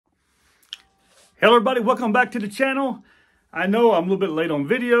Hello everybody, welcome back to the channel. I know I'm a little bit late on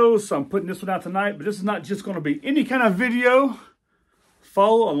videos, so I'm putting this one out tonight, but this is not just going to be any kind of video.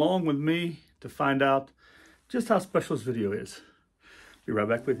 Follow along with me to find out just how special this video is. Be right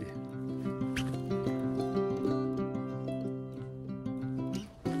back with you.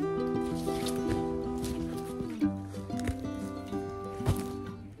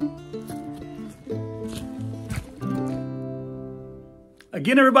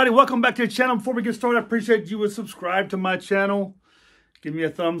 Again, everybody, welcome back to the channel. Before we get started, I appreciate you would subscribe to my channel. Give me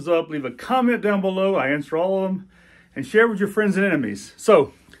a thumbs up. Leave a comment down below. I answer all of them. And share with your friends and enemies.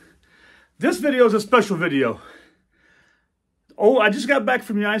 So, this video is a special video. Oh, I just got back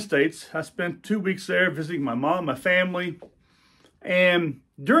from the United States. I spent 2 weeks there visiting my mom, my family. And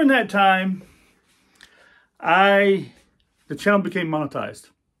during that time, the channel became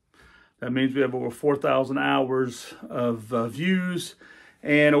monetized. That means we have over 4,000 hours of views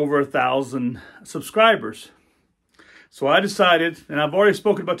and over 1,000 subscribers. So I decided, and I've already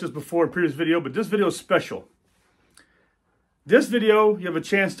spoken about this before in a previous video, but this video is special. This video, you have a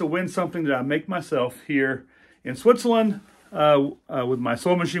chance to win something that I make myself here in Switzerland with my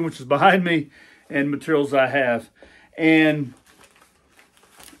sewing machine, which is behind me, and materials I have. And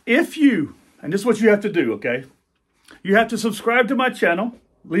if you, and this is what you have to do, okay? You have to subscribe to my channel,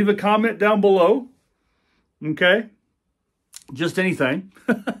 leave a comment down below, okay? Just anything.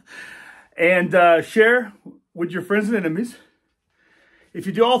 And share with your friends and enemies. If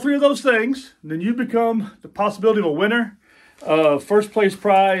you do all three of those things, then you become the possibility of a winner. First place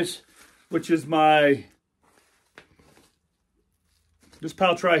prize, which is this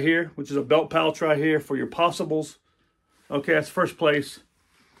pouch right here, which is a belt pouch right here for your possibles. Okay, that's first place.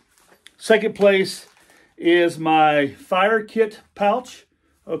 Second place is my fire kit pouch.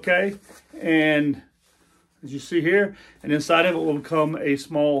 Okay, and as you see here, and inside of it will come a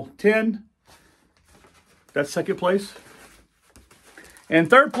small tin. That's second place. And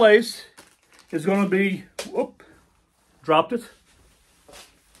third place is going to be, whoop, dropped it,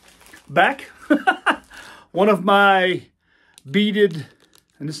 back. One of my beaded,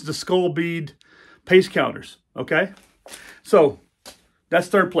 and this is the skull bead paste counters, okay? So, that's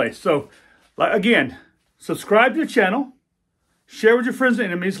third place. So, again, subscribe to the channel. Share with your friends and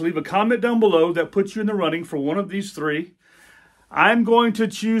enemies. Leave a comment down below that puts you in the running for one of these three. I'm going to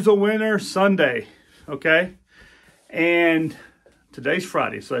choose a winner Sunday, okay? And today's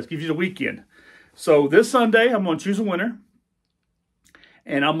Friday, so that gives you the weekend. So this Sunday, I'm going to choose a winner.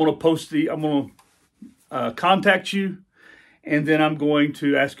 And I'm going to contact you. And then I'm going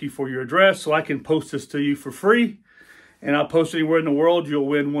to ask you for your address so I can post this to you for free. And I'll post anywhere in the world. You'll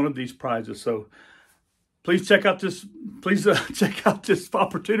win one of these prizes. So please check out this. Please check out this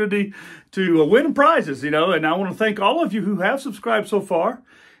opportunity to win prizes. And I want to thank all of you who have subscribed so far,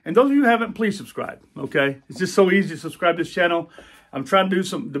 and those of you who haven't, please subscribe. Okay, it's just so easy to subscribe to this channel. I'm trying to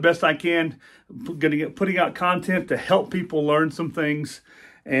do the best I can, putting out content to help people learn some things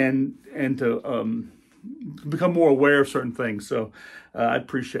and to become more aware of certain things. So I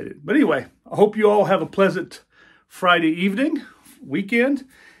appreciate it. But anyway, I hope you all have a pleasant Friday evening, weekend,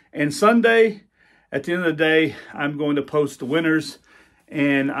 and Sunday. At the end of the day, I'm going to post the winners,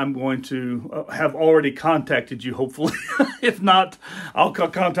 and I'm going to have already contacted you, hopefully. If not, I'll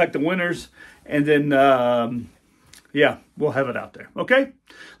contact the winners, and then, yeah, we'll have it out there, okay?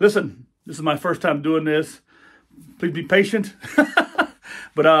 Listen, this is my first time doing this. Please be patient.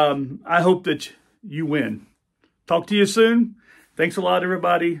 But I hope that you win. Talk to you soon. Thanks a lot,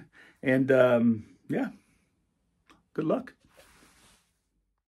 everybody, and, yeah, good luck.